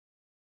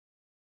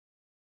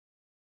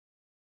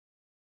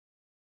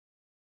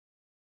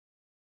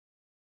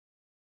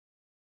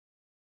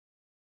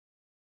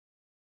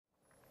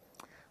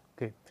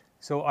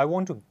So I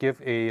want to give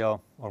a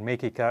or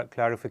make a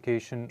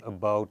clarification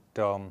about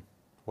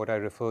what I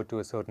refer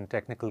to as certain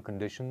technical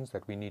conditions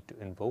that we need to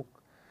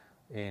invoke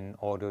in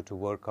order to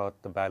work out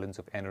the balance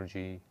of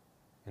energy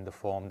in the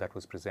form that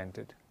was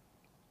presented.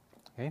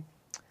 Okay.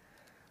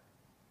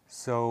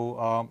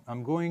 So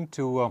I'm going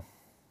to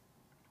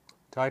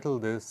title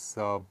this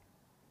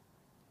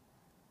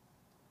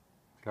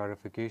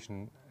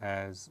clarification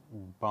as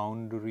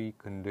boundary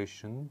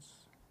conditions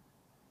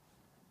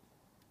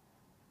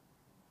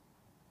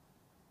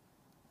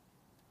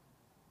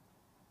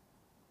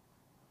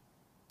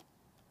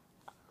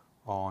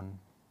on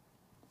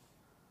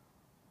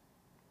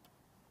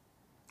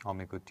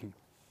omega t.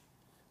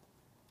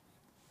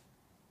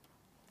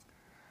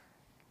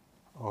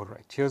 All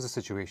right, here's the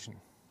situation.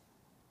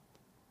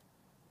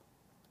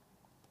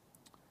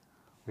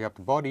 We have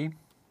the body,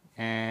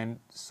 and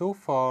so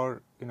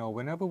far,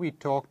 whenever we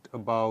talked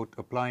about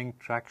applying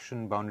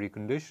traction boundary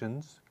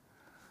conditions,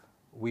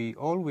 we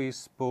always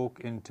spoke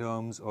in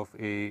terms of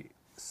a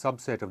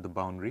subset of the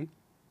boundary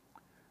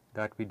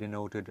that we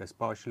denoted as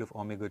partial of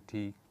omega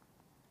t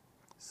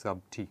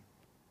sub t.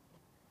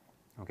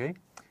 Okay,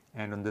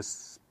 and on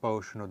this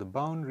portion of the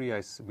boundary,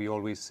 we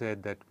always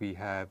said that we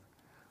have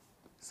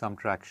some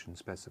traction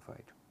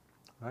specified,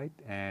 right?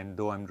 And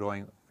though I'm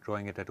drawing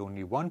it at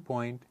only one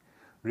point,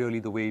 really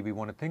the way we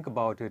want to think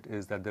about it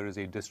is that there is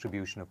a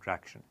distribution of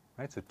traction,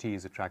 right? So T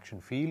is a traction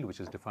field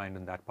which is defined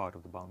in that part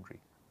of the boundary.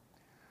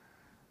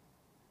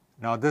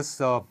 Now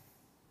this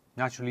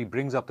naturally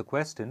brings up the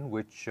question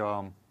which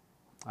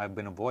I've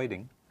been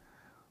avoiding,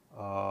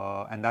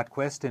 and that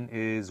question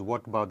is,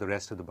 what about the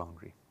rest of the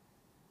boundary?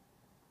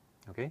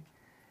 Okay.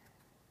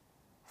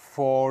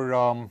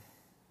 For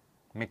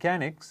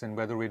mechanics, and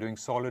whether we're doing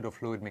solid or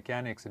fluid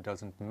mechanics, it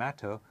doesn't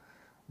matter.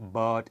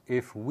 But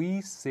if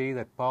we say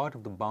that part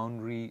of the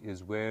boundary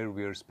is where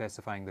we are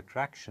specifying the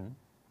traction,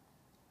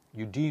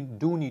 you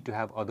do need to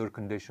have other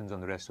conditions on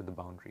the rest of the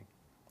boundary.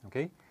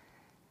 Okay,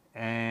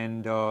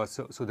 and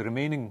so the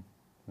remaining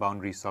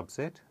boundary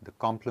subset, the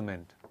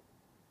complement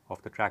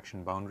of the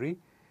traction boundary,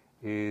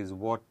 is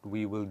what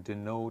we will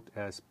denote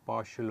as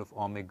partial of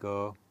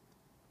omega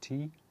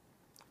t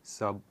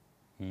sub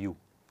u.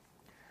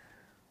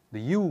 The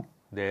u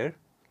there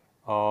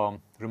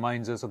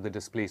reminds us of the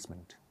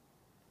displacement.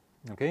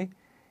 Okay,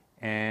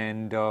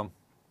 and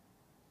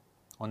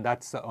on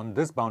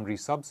this boundary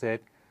subset,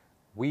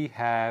 we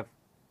have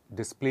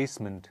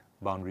displacement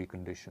boundary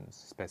conditions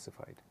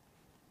specified.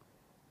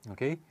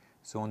 Okay,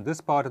 so on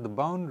this part of the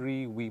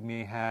boundary, we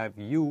may have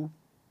u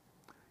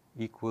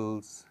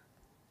equals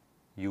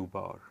u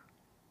bar.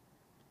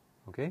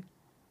 Okay,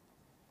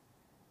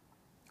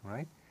 all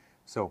right.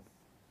 So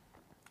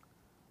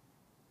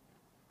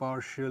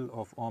partial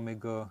of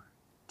omega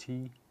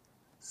t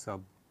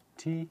sub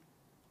t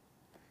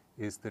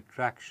is the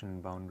traction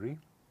boundary,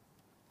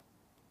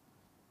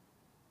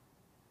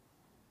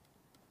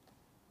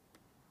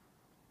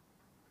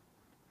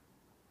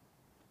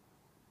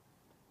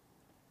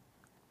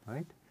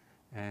 right,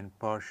 and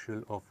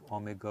partial of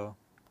omega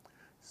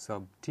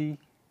sub t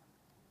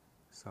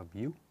sub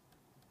u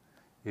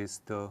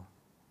is the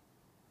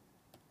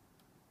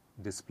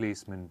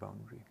displacement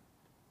boundary.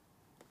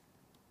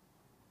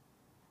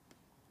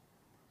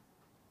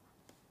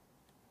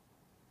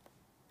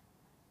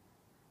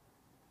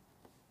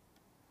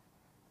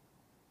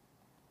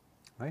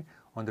 Right.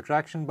 On the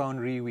traction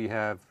boundary, we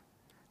have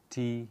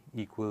T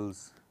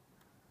equals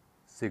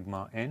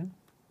sigma n.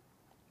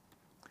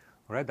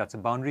 All right, that's a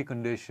boundary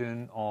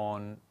condition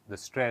on the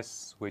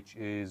stress, which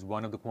is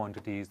one of the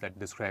quantities that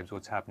describes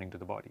what's happening to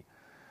the body.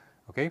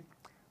 Okay,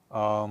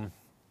 and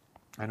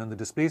on the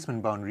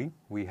displacement boundary,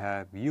 we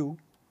have U,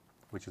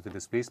 which is the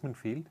displacement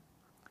field,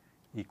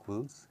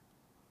 equals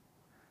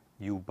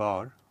U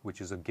bar,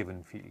 which is a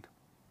given field.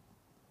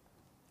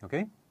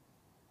 Okay.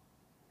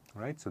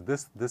 All right, so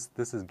this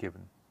is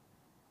given,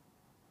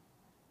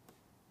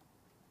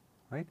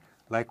 right?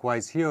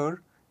 Likewise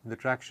here, in the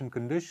traction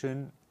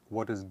condition,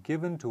 what is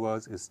given to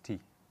us is T.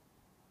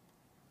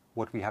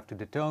 What we have to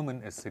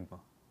determine is sigma,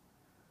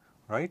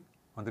 right?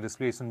 On the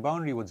displacement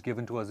boundary, what's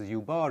given to us is U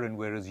bar, and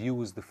whereas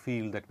U is the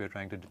field that we're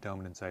trying to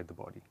determine inside the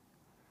body.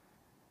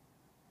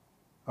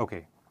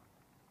 Okay,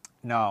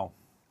 now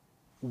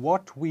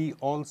what we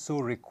also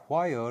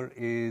require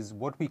is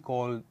what we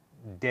call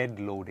dead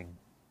loading.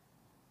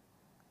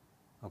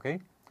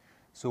 Okay,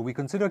 so we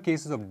consider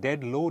cases of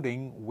dead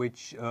loading,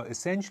 which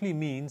essentially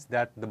means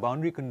that the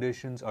boundary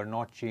conditions are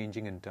not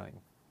changing in time.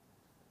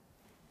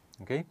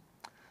 Okay,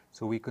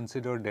 so we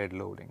consider dead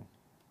loading.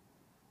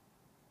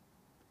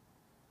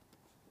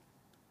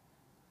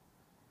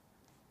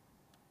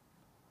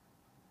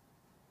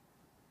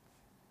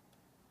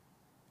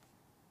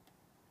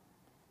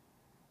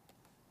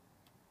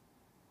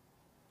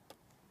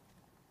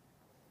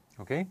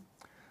 Okay,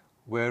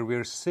 where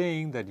we're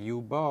saying that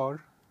U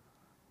bar,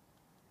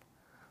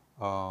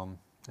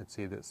 let's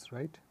say this,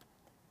 right?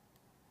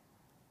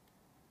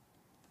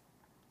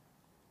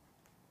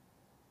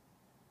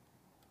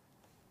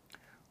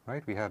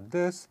 Right, we have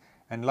this,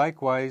 and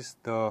likewise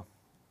the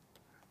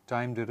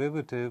time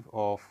derivative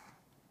of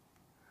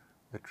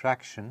the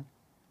traction,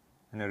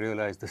 and I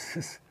realize this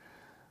is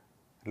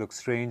looks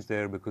strange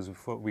there because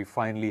we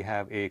finally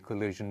have a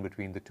collision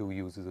between the two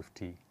uses of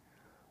t.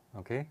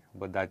 Okay,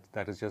 but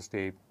that is just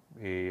a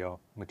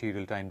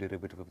material time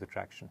derivative of the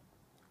traction.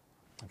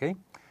 Okay,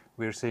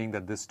 we're saying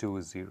that this too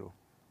is 0.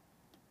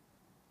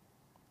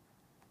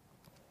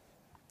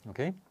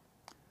 Okay,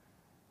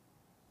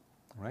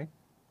 right.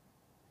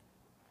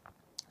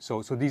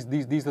 So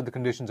these are the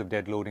conditions of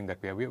dead loading that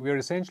we have. We are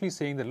essentially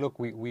saying that, look,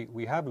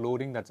 we have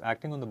loading that's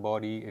acting on the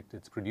body,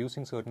 it's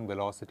producing certain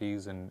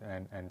velocities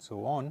and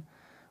so on,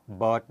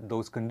 but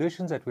those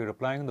conditions that we're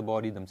applying on the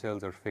body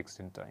themselves are fixed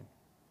in time.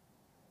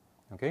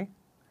 Okay?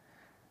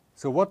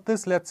 So what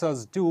this lets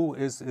us do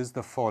is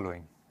the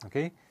following.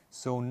 Okay?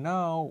 So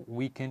now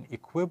we can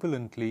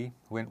equivalently,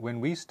 when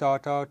we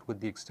start out with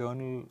the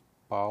external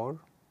power,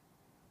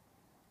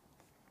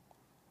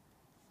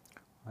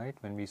 right,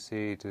 when we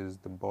say it is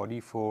the body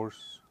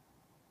force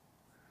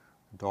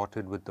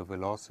dotted with the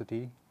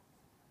velocity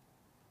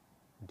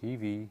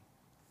dv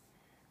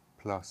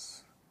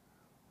plus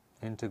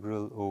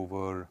integral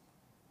over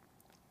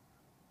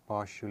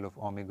partial of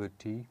omega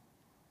t,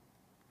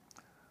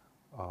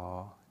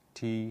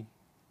 t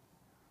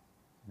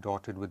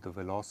dotted with the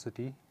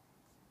velocity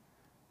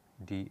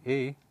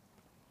dA,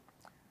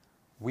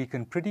 we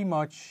can pretty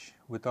much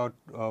without,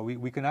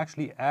 we can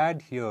actually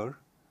add here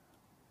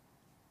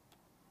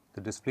the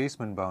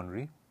displacement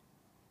boundary,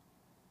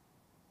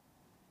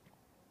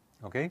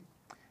 okay,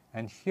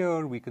 and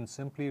here we can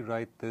simply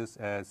write this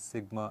as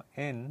sigma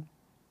n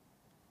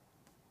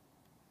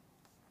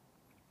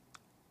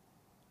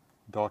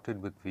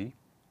dotted with v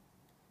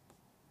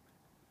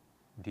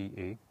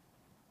dA,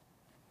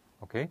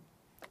 okay.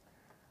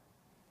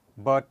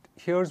 But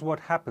here's what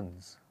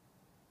happens.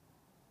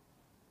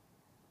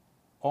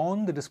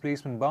 On the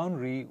displacement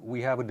boundary,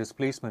 we have a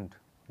displacement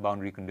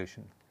boundary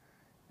condition,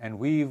 and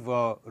we've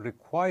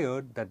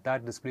required that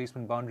that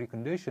displacement boundary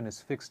condition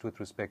is fixed with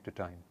respect to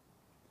time.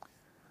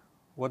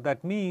 What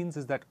that means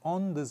is that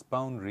on this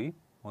boundary,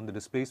 on the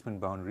displacement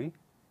boundary,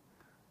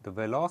 the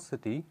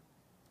velocity,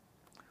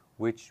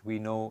 which we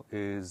know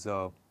is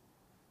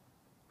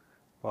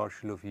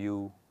partial of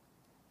u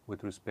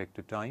with respect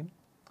to time,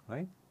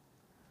 right?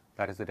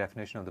 That is the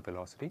definition of the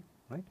velocity,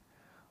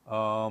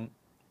 right?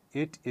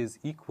 It is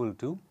equal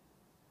to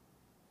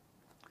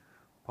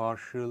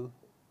partial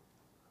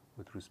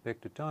with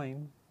respect to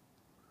time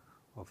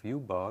of u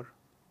bar,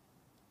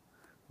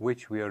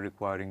 which we are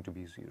requiring to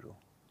be 0.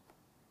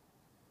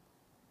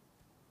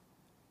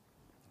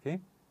 Okay?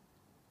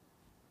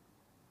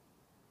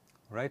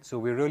 Right? So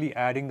we're really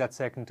adding that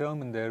second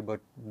term in there,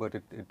 but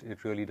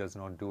it really does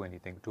not do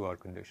anything to our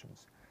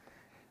conditions.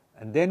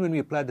 And then when we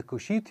apply the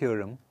Cauchy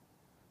theorem,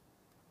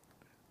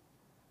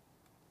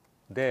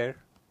 there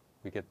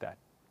we get that.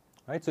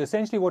 Right? So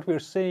essentially what we're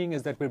saying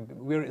is that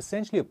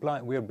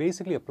we're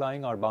basically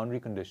applying our boundary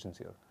conditions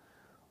here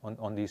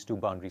on these two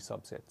boundary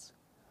subsets.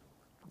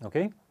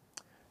 Okay?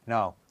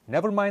 Now,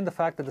 never mind the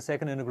fact that the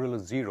second integral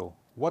is 0.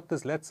 What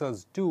this lets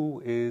us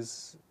do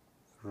is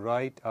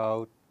write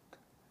out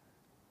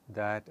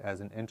that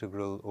as an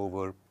integral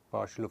over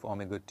partial of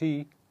omega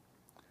t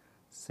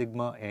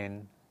sigma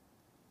n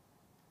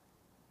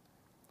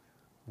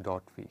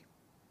dot v.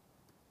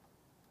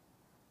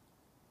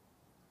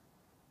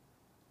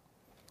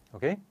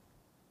 Okay?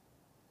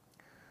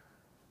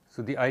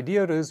 So the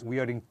idea is we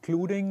are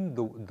including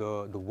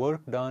the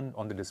work done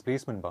on the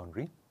displacement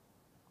boundary,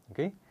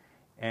 okay?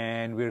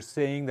 And we're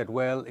saying that,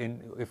 well,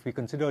 if we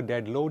consider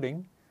dead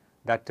loading,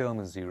 that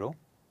term is 0,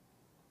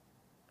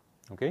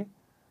 okay?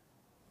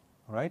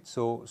 All right,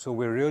 so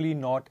we're really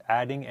not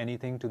adding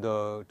anything to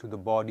the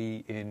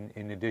body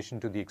in addition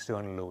to the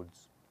external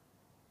loads,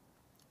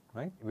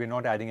 right? We're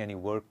not adding any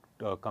work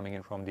coming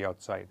in from the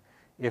outside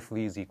if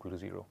v is equal to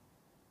 0.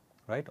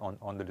 Right,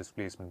 on the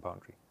displacement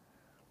boundary,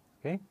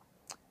 okay,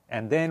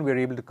 and then we're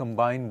able to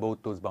combine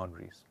both those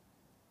boundaries,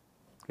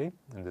 okay,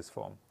 in this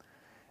form,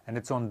 and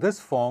it's on this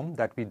form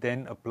that we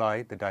then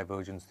apply the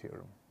divergence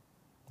theorem,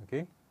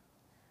 okay.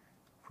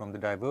 From the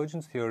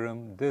divergence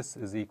theorem, this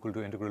is equal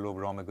to integral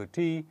over omega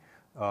t.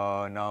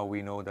 Now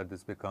we know that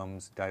this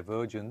becomes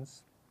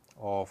divergence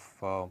of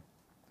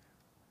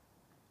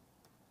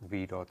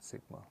v dot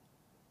sigma.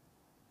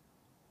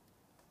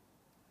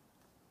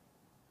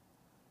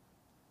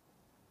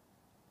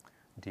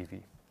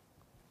 dV.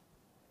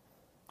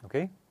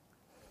 Okay?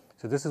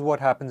 So this is what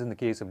happens in the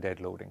case of dead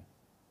loading.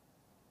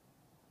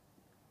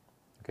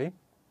 Okay?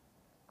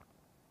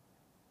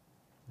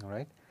 All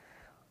right.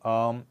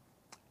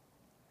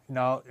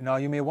 Now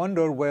you may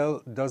wonder,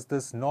 well, does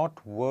this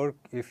not work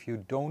if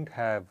you don't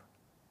have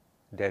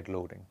dead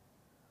loading?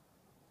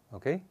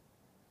 Okay?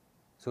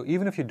 So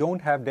even if you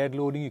don't have dead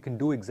loading, you can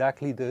do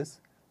exactly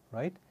this,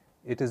 right?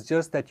 It is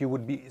just that you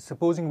would be,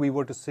 supposing we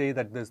were to say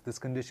that this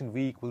condition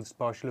v equals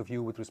partial of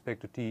u with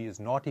respect to t is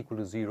not equal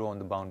to 0 on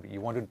the boundary.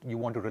 You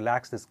want to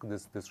relax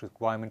this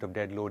requirement of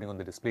dead loading on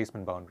the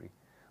displacement boundary,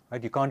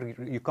 right? You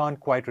can't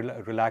quite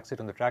relax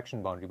it on the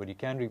traction boundary, but you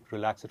can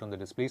relax it on the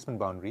displacement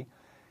boundary.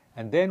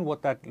 And then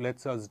what that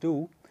lets us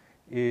do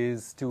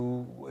is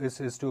to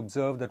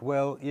observe that,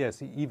 well,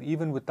 yes,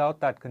 even without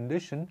that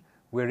condition,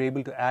 we're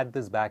able to add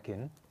this back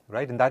in,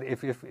 right? And that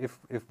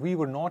if we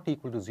were not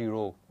equal to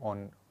 0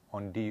 on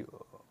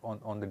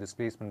the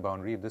displacement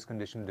boundary, if this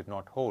condition did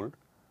not hold,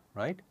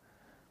 right,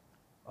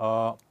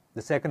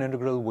 the second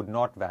integral would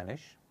not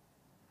vanish,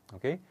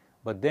 okay?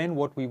 But then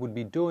what we would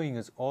be doing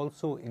is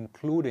also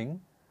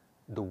including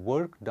the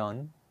work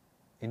done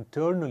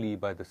internally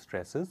by the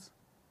stresses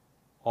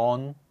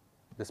on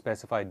the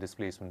specified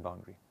displacement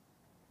boundary,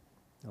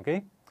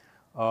 okay?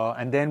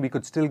 And then we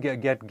could still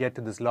get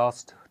to this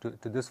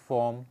to this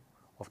form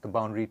of the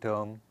boundary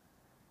term,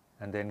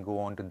 and then go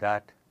on to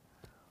that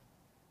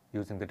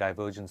using the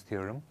divergence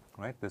theorem,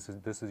 right? This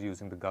is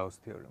using the Gauss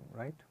theorem,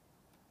 right?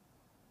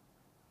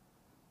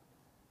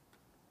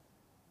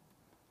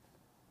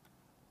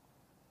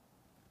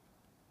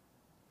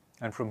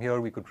 And from here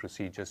we could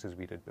proceed just as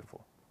we did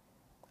before.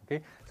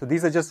 Okay, so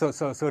these are just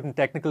certain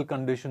technical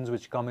conditions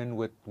which come in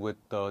with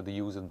the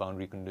use of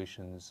boundary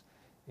conditions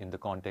in the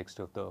context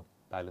of the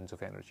balance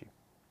of energy.